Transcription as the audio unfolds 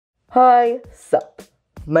Hi, sup.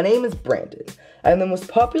 My name is Brandon. I'm the most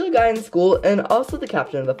popular guy in school and also the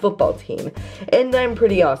captain of the football team. And I'm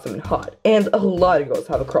pretty awesome and hot. And a lot of girls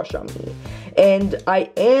have a crush on me. And I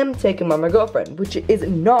am taken by my girlfriend, which is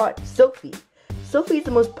not Sophie. Sophie's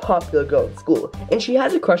the most popular girl in school, and she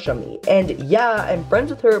has a crush on me. And yeah, I'm friends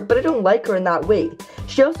with her, but I don't like her in that way.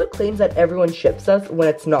 She also claims that everyone ships us when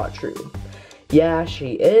it's not true. Yeah,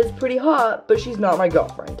 she is pretty hot, but she's not my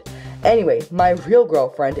girlfriend. Anyway, my real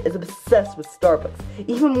girlfriend is obsessed with Starbucks,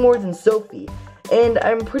 even more than Sophie. And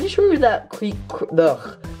I'm pretty sure that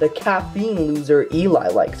the caffeine loser Eli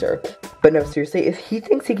likes her. But no, seriously, if he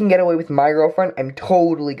thinks he can get away with my girlfriend, I'm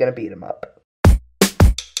totally gonna beat him up.